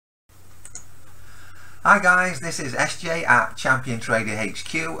Hi guys, this is SJ at Champion Trader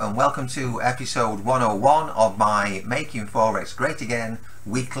HQ and welcome to episode 101 of my Making Forex Great Again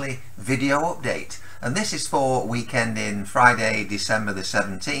weekly video update. And this is for weekend in Friday, December the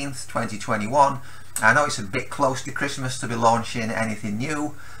 17th, 2021. I know it's a bit close to Christmas to be launching anything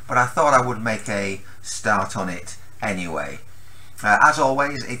new, but I thought I would make a start on it anyway. As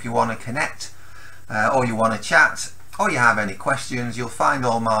always, if you want to connect or you want to chat, or you have any questions, you'll find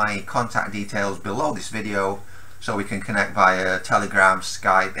all my contact details below this video, so we can connect via Telegram,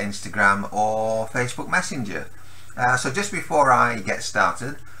 Skype, Instagram or Facebook Messenger. So just before I get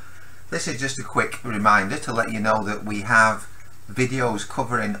started, this is just a quick reminder to let you know that we have videos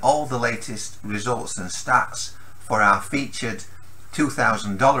covering all the latest results and stats for our featured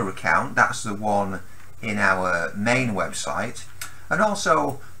 $2,000 account. That's the one in our main website, and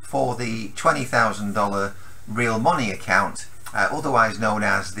also for the $20,000 real money account, otherwise known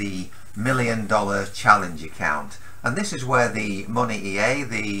as the $1 Million Challenge account. And this is where the Money EA,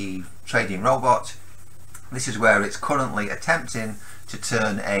 the trading robot, this is where it's currently attempting to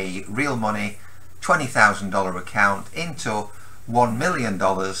turn a real money $20,000 account into $1 million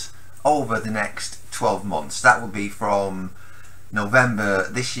over the next 12 months. That will be from November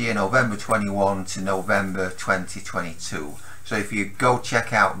this year, November 21 to November 2022. So if you go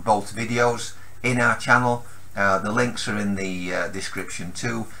check out both videos in our channel, the links are in the description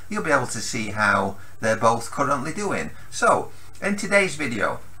too. You'll be able to see how they're both currently doing. So in today's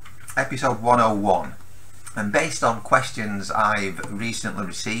video, episode 101, and based on questions I've recently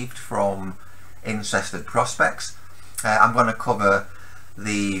received from interested prospects, I'm going to cover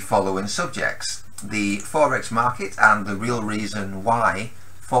the following subjects: the Forex market and the real reason why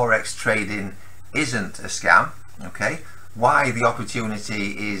Forex trading isn't a scam, okay, why the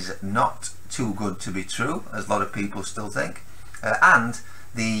opportunity is not too good to be true, as a lot of people still think, and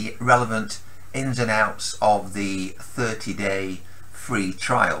the relevant ins and outs of the 30-day free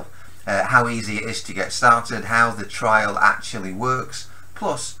trial, how easy it is to get started, how the trial actually works,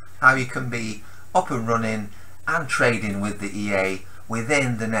 plus how you can be up and running and trading with the EA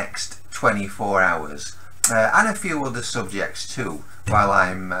within the next 24 hours, and a few other subjects too while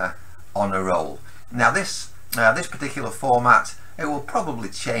I'm on a roll. Now this particular format, it will probably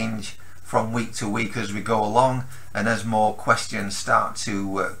change from week to week as we go along, and as more questions start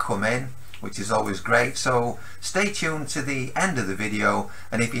to come in, which is always great. So stay tuned to the end of the video,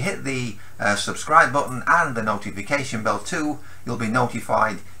 and if you hit the subscribe button and the notification bell too, you'll be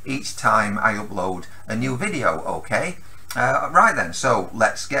notified each time I upload a new video. Okay, right then, so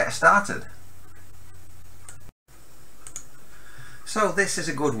let's get started. So this is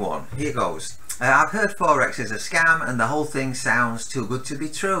a good one. Here goes. I've heard Forex is a scam and the whole thing sounds too good to be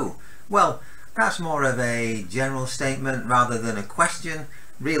true. Well, that's more of a general statement rather than a question,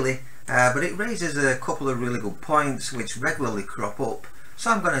 really, but it raises a couple of really good points which regularly crop up,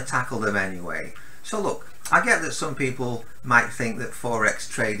 so I'm going to tackle them anyway. So look, I get that some people might think that Forex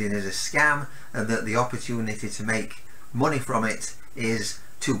trading is a scam and that the opportunity to make money from it is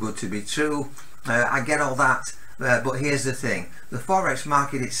too good to be true. I get all that, but here's the thing: the Forex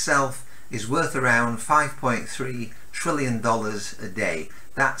market itself is worth around $5.3 trillion a day.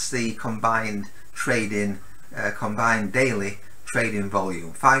 That's the combined daily trading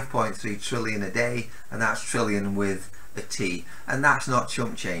volume, 5.3 trillion a day, and that's trillion with a T, and that's not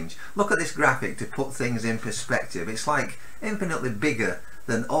chump change. Look at this graphic to put things in perspective. It's like infinitely bigger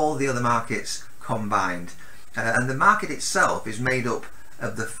than all the other markets combined, and the market itself is made up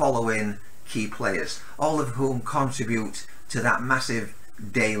of the following key players, all of whom contribute to that massive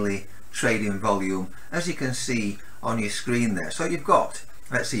daily trading volume, as you can see on your screen there. So you've got,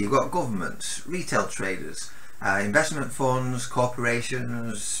 let's see, you've got governments, retail traders, investment funds,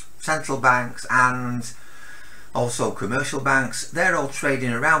 corporations, central banks, and also commercial banks. They're all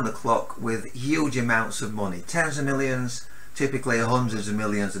trading around the clock with huge amounts of money, tens of millions, typically hundreds of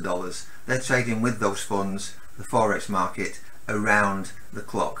millions of dollars. They're trading with those funds, the Forex market, around the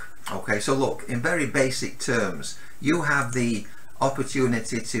clock. Okay, so look, in very basic terms, you have the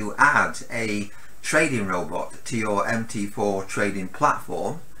opportunity to add a trading robot to your MT4 trading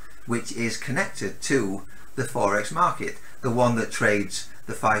platform, which is connected to the Forex market, the one that trades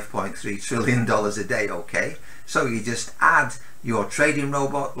the $5.3 trillion a day. Okay, so you just add your trading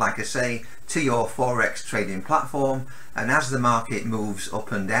robot, like I say, to your Forex trading platform, and as the market moves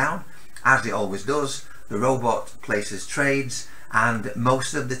up and down, as it always does, the robot places trades, and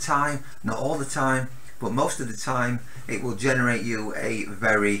most of the time, not all the time, but most of the time, it will generate you a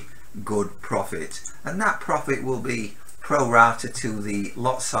very good profit, and that profit will be pro rata to the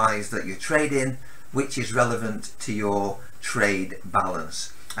lot size that you're trading, which is relevant to your trade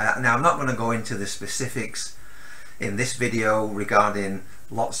balance. Now I'm not going to go into the specifics in this video regarding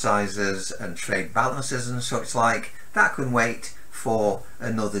lot sizes and trade balances and such like. That can wait for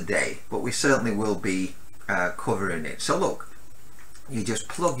another day, but we certainly will be covering it. So look, you just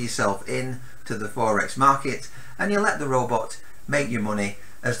plug yourself in to the Forex market and you let the robot make your money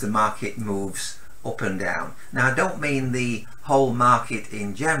as the market moves up and down. Now I don't mean the whole market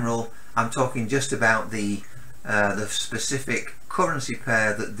in general, I'm talking just about the specific currency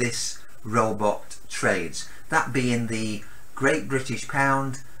pair that this robot trades, that being the Great British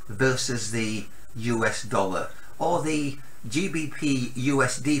Pound versus the US dollar, or the GBP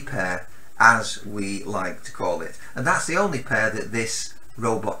USD pair as we like to call it. And that's the only pair that this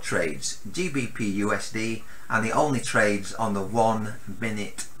robot trades, GBP USD, and it only trades on the 1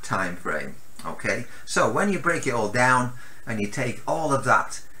 minute time frame. Okay, so when you break it all down and you take all of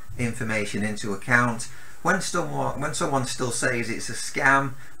that information into account, when someone still says it's a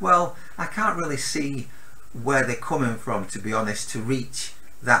scam, well, I can't really see where they're coming from, to be honest, to reach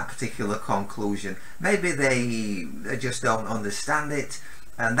that particular conclusion. Maybe they just don't understand it,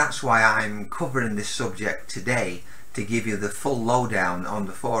 and that's why I'm covering this subject today, to give you the full lowdown on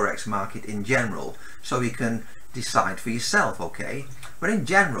the Forex market in general, so you can decide for yourself. Okay, but in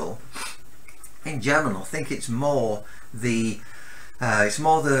general I think it's more the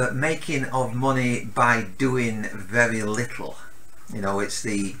making of money by doing very little. You know, it's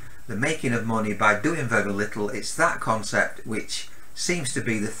the making of money by doing very little. It's that concept which seems to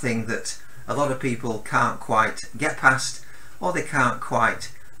be the thing that a lot of people can't quite get past, or they can't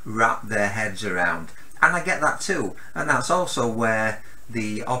quite wrap their heads around. And I get that too, and that's also where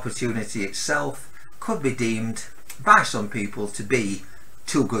the opportunity itself could be deemed by some people to be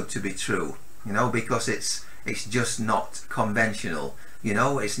too good to be true, you know, because it's just not conventional. You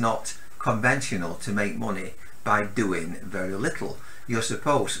know, it's not conventional to make money by doing very little. You're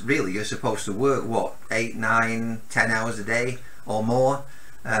supposed to work, what, 8, 9, 10 hours a day or more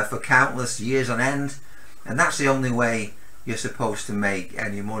for countless years on end, and that's the only way you're supposed to make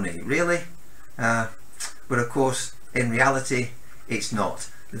any money, really. But of course, in reality, it's not.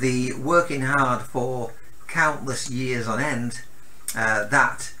 The working hard for countless years on end,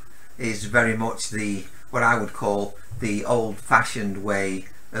 that is very much what I would call the old-fashioned way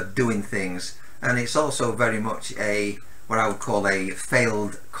of doing things, and it's also very much what I would call a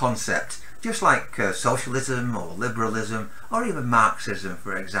failed concept, just like socialism or liberalism or even Marxism,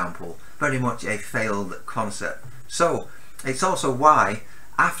 for example. Very much a failed concept. So it's also why,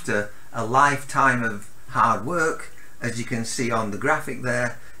 after a lifetime of hard work, as you can see on the graphic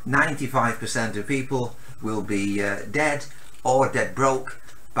there, 95% of people will be dead or dead broke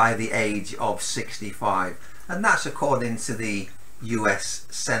by the age of 65, and that's according to the US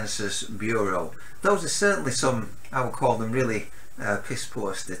Census Bureau. Those are certainly some, I would call them, really piss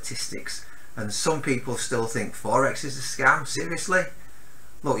poor statistics, and some people still think Forex is a scam. Seriously?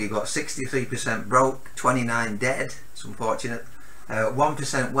 Look, you've got 63% broke, 29 dead, it's unfortunate,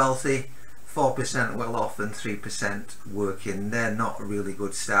 1% wealthy, 4% well off, and 3% working. They're not really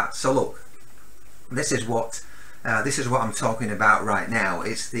good stats. So look, this is what I'm talking about right now.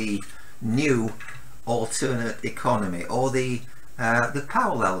 It's the new alternate economy, or the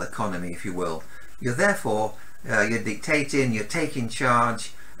parallel economy, if you will. You're dictating, you're taking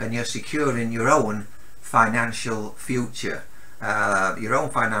charge, and you're securing your own financial future, and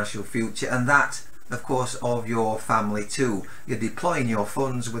that, of course, of your family too. You're deploying your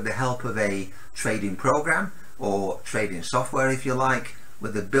funds with the help of a trading program, or trading software if you like,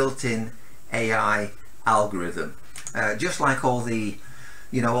 with a built-in AI algorithm, just like all the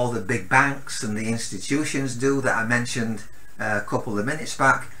big banks and the institutions do that I mentioned a couple of minutes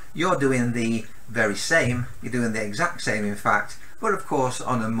back. You're doing the very same, you're doing the exact same in fact, but of course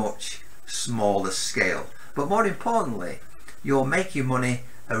on a much smaller scale. But more importantly, you're making money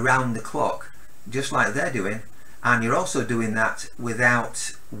around the clock, just like they're doing, and you're also doing that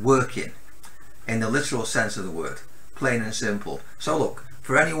without working, in the literal sense of the word, plain and simple. So look,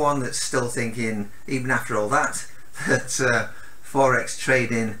 for anyone that's still thinking, even after all that, that Forex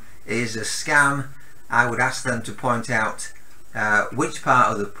trading is a scam, I would ask them to point out which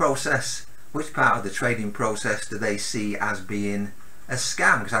part of the process, which part of the trading process do they see as being a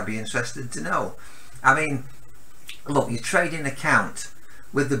scam, because I'd be interested to know. I mean, look, your trading account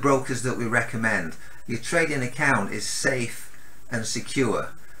with the brokers that we recommend, your trading account is safe and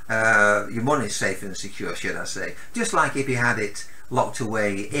secure. Your money is safe and secure, should I say, just like if you had it locked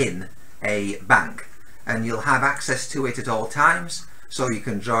away in a bank, and you'll have access to it at all times, so you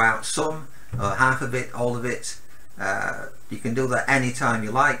can draw out some, half of it, all of it. You can do that anytime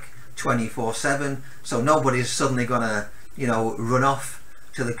you like, 24/7, so nobody's suddenly gonna run off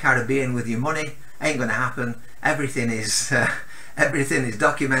to the Caribbean with your money. Ain't gonna happen. Everything is everything is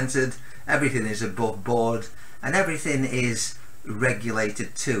documented, everything is above board, and everything is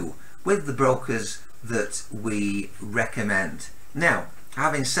regulated too, with the brokers that we recommend. Now,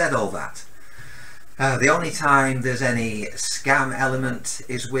 having said all that, the only time there's any scam element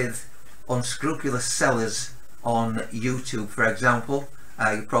is with unscrupulous sellers on YouTube, for example.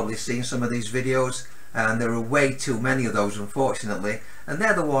 You've probably seen some of these videos, and there are way too many of those, unfortunately, and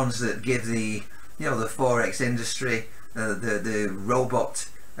they're the ones that give the the Forex industry, the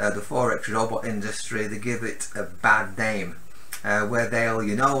Forex robot industry, they give it a bad name, where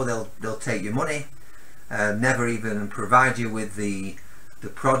they'll take your money, never even provide you with the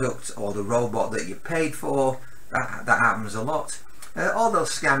product or the robot that you paid for. That happens a lot. Or they'll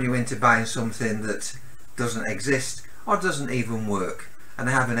scam you into buying something that doesn't exist or doesn't even work. And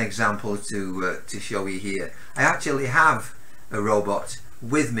I have an example to show you here. I actually have a robot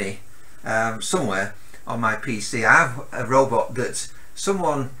with me somewhere on my PC. I have a robot that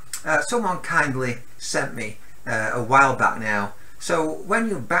someone kindly sent me a while back now. So when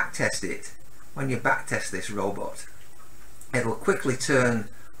you backtest it, when you backtest this robot, it'll quickly turn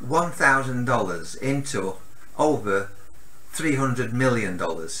 $1,000 into over $300 million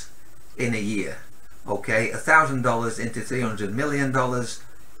in a year. Okay, $1,000 into $300 million.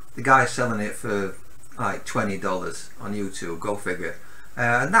 The guy's selling it for like $20 on YouTube. Go figure.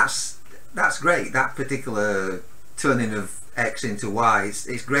 And that's great. That particular turning of X into Y,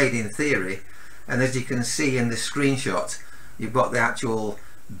 it's great in theory. And as you can see in the screenshot, you've got the actual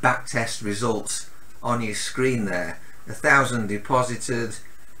backtest results on your screen there. 1,000 deposited,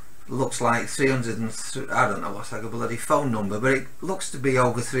 looks like 300 and I don't know what's like a bloody phone number, but it looks to be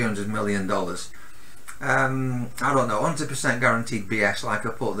over $300 million. I don't know, 100% guaranteed BS like I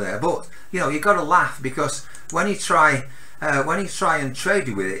put there, but you've got to laugh, because when you try and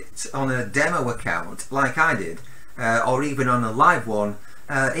trade with it on a demo account like I did, or even on a live one,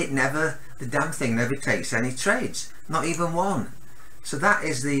 the damn thing never takes any trades, not even one. So that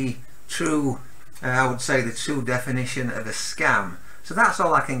is the true, I would say, the true definition of a scam. So that's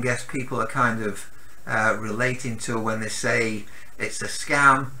all I can guess people are kind of relating to when they say it's a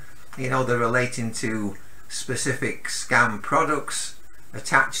scam. They're relating to specific scam products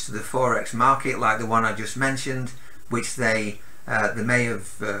attached to the Forex market, like the one I just mentioned, which they may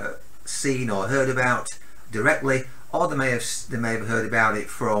have seen or heard about directly, or they may have heard about it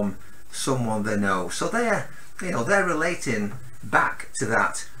from someone they know. So they're relating back to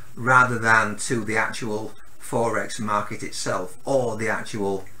that rather than to the actual Forex market itself or the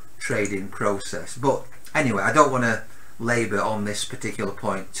actual trading process. But anyway, I don't want to labour on this particular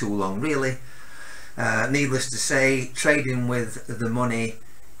point too long, really. Needless to say, trading with the money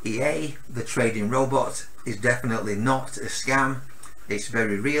EA, the trading robot, is definitely not a scam. It's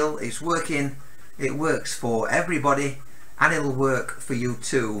very real, it's working, it works for everybody, and it'll work for you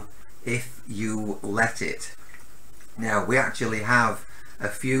too if you let it. Now, we actually have a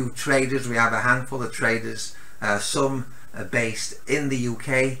few traders, we have a handful of traders, some are based in the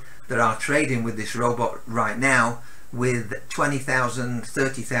UK, that are trading with this robot right now with $20,000,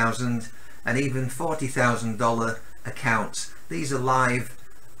 $30,000 and even $40,000 accounts. These are live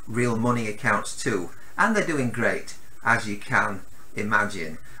real money accounts too, and they're doing great, as you can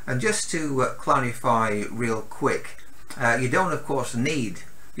imagine. And just to clarify real quick, you don't of course need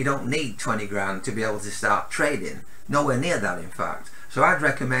 20 grand to be able to start trading, nowhere near that in fact. So I'd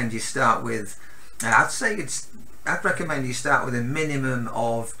recommend you start with I'd recommend you start with a minimum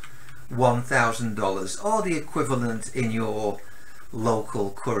of $1,000 or the equivalent in your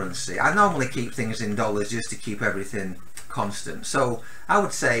local currency. I normally keep things in dollars just to keep everything constant. So I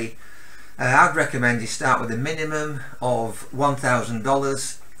would say I'd recommend you start with a minimum of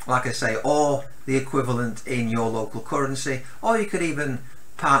 $1,000, like I say, or the equivalent in your local currency, or you could even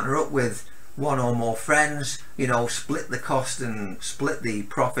partner up with one or more friends, split the cost and split the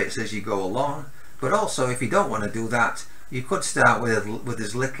profits as you go along. But also, if you don't want to do that, you could start with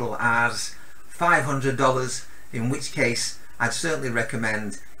as little as $500, in which case I'd certainly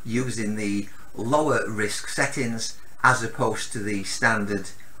recommend using the lower risk settings as opposed to the standard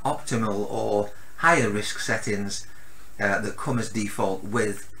optimal or higher risk settings that come as default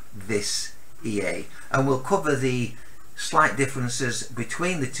with this EA. And we'll cover the slight differences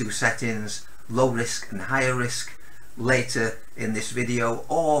between the two settings, low risk and higher risk, later in this video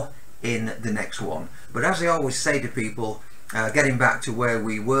or in the next one. But as I always say to people, getting back to where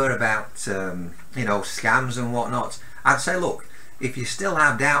we were about scams and whatnot, I'd say, look, if you still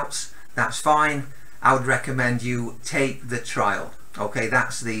have doubts, that's fine. I would recommend you take the trial. Okay,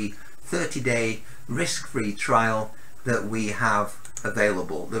 that's the 30-day risk-free trial that we have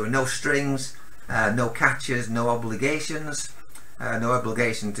available. There are no strings, no catches, no obligations, no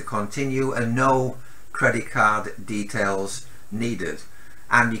obligation to continue, and no credit card details needed.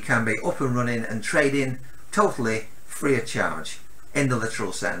 And you can be up and running and trading totally free of charge in the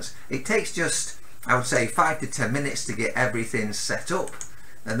literal sense. It takes just, I would say, 5 to 10 minutes to get everything set up,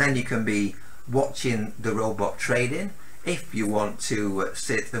 and then you can be watching the robot trading if you want to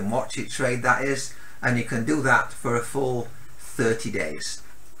sit and watch it trade, that is, and you can do that for a full 30 days.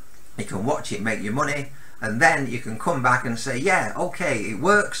 You can watch it make your money, and then you can come back and say, yeah, okay, it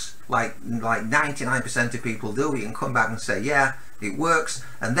works, like 99% of people do. You can come back and say, yeah, it works,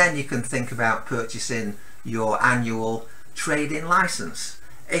 and then you can think about purchasing your annual trading license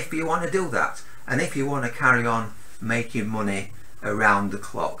if you want to do that, and if you want to carry on making money around the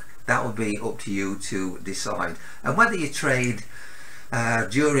clock. That will be up to you to decide. And whether you trade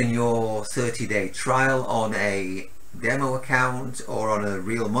during your 30-day trial on a demo account or on a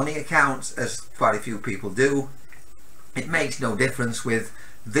real money account, as quite a few people do, it makes no difference with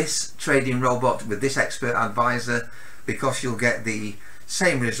this trading robot, with this expert advisor, because you'll get the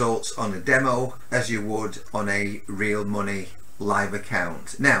same results on a demo as you would on a real money live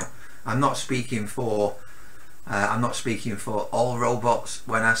account. Now, I'm not speaking for all robots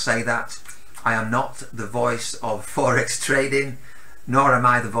when I say that. I am not the voice of Forex trading, nor am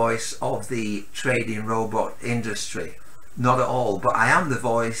I the voice of the trading robot industry, not at all. But I am the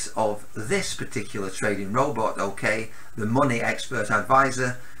voice of this particular trading robot, okay, the Money Expert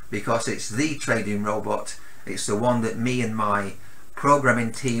Advisor, because it's the trading robot. It's the one that me and my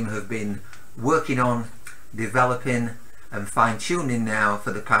programming team have been working on, developing and fine-tuning now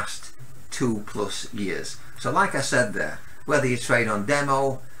for the past 2+ years. So like I said there, whether you trade on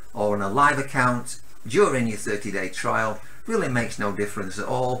demo or on a live account during your 30-day trial, really makes no difference at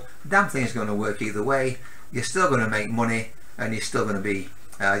all. Damn thing's going to work either way. You're still going to make money, and you're still going to be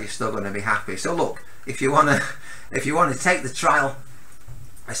happy. So look, if you want to take the trial,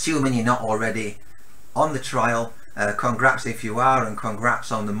 assuming you're not already on the trial, congrats if you are, and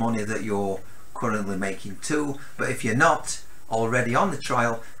congrats on the money that you're currently making too. But if you're not already on the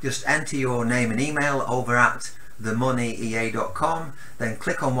trial, just enter your name and email over at themoneyea.com, then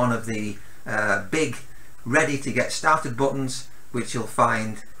click on one of the big ready to get started buttons, which you'll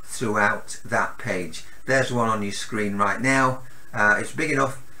find throughout that page. There's one on your screen right now. It's big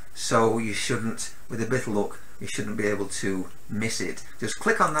enough so you shouldn't, with a bit of luck, you shouldn't be able to miss it. Just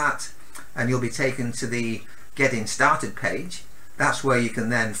click on that and you'll be taken to the getting started page. That's where you can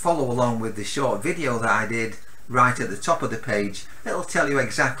then follow along with the short video that I did right at the top of the page. It'll tell you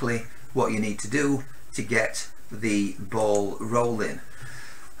exactly what you need to do to get the ball rolling.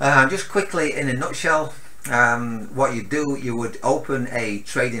 Just quickly, in a nutshell, what you do, you would open a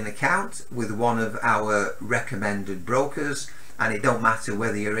trading account with one of our recommended brokers, and it don't matter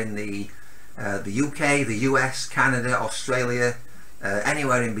whether you're in the UK, the US, Canada, Australia,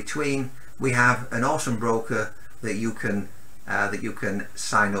 anywhere in between. We have an awesome broker that you can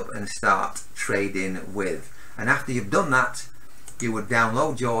sign up and start trading with. And after you've done that, you would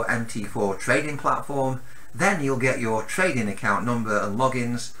download your MT4 trading platform. Then you'll get your trading account number and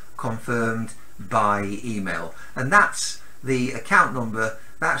logins confirmed by email, and that's the account number.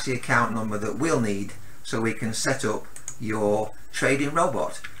 That's the account number that we'll need so we can set up your trading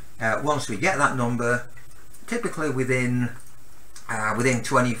robot. Once we get that number, typically within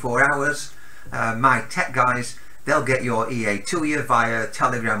 24 hours, my tech guys, they'll get your EA to you via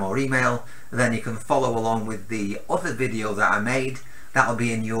Telegram or email. Then you can follow along with the other video that I made. That'll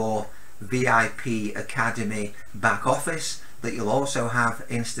be in your VIP Academy back office that you'll also have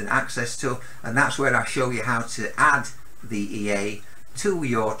instant access to, and that's where I show you how to add the EA to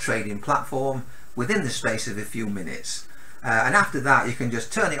your trading platform within the space of a few minutes. And after that, you can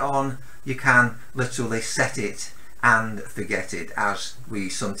just turn it on. You can literally set it and forget it, as we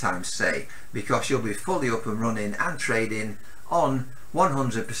sometimes say, because you'll be fully up and running and trading on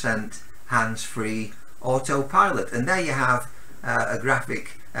 100% hands-free autopilot. And there you have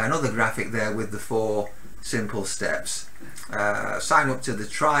another graphic there with the 4 simple steps. Sign up to the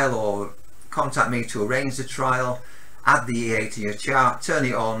trial or contact me to arrange the trial, add the EA to your chart, turn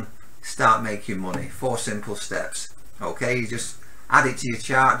it on, start making money. 4 simple steps. Okay, you just add it to your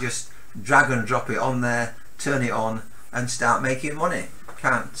chart, just drag and drop it on there, turn it on and start making money.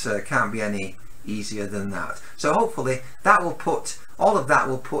 Can't be any easier than that. So hopefully that will put, all of that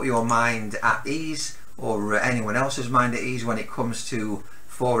will put your mind at ease, or anyone else's mind at ease, when it comes to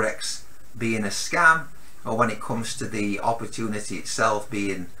Forex being a scam, or when it comes to the opportunity itself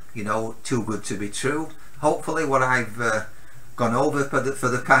being, you know, too good to be true. Hopefully what I've gone over for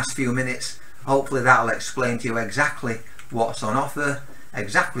the past few minutes, hopefully that'll explain to you exactly what's on offer,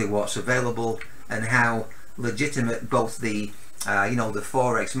 exactly what's available, and how legitimate both the the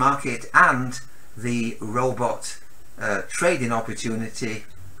Forex market and the robot trading opportunity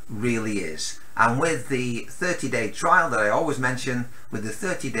really is. And with the 30-day trial that I always mention, with the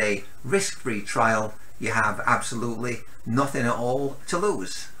 30-day risk-free trial, you have absolutely nothing at all to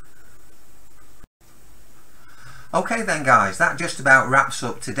lose. Okay then guys, that just about wraps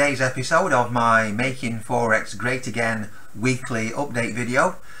up today's episode of my Making Forex Great Again weekly update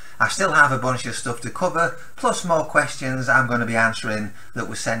video. I still have a bunch of stuff to cover, plus more questions I'm going to be answering that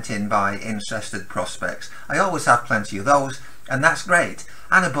were sent in by interested prospects. I always have plenty of those, and that's great,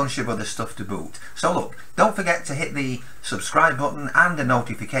 and a bunch of other stuff to boot. So look, don't forget to hit the subscribe button and the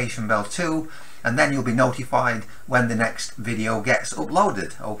notification bell too, and then you'll be notified when the next video gets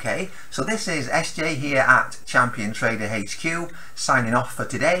uploaded. Okay, so this is SJ here at Champion Trader HQ signing off for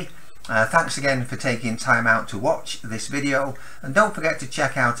today. Thanks again for taking time out to watch this video, and don't forget to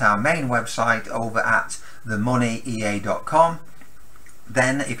check out our main website over at themoneyea.com.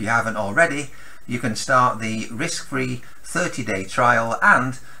 Then, if you haven't already, you can start the risk-free 30-day trial,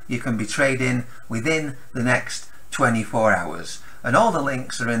 and you can be trading within the next 24 hours. And all the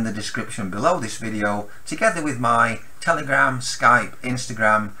links are in the description below this video, together with my Telegram, Skype,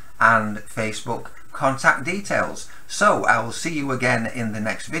 Instagram and Facebook contact details. So I will see you again in the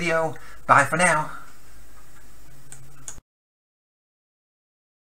next video. Bye for now.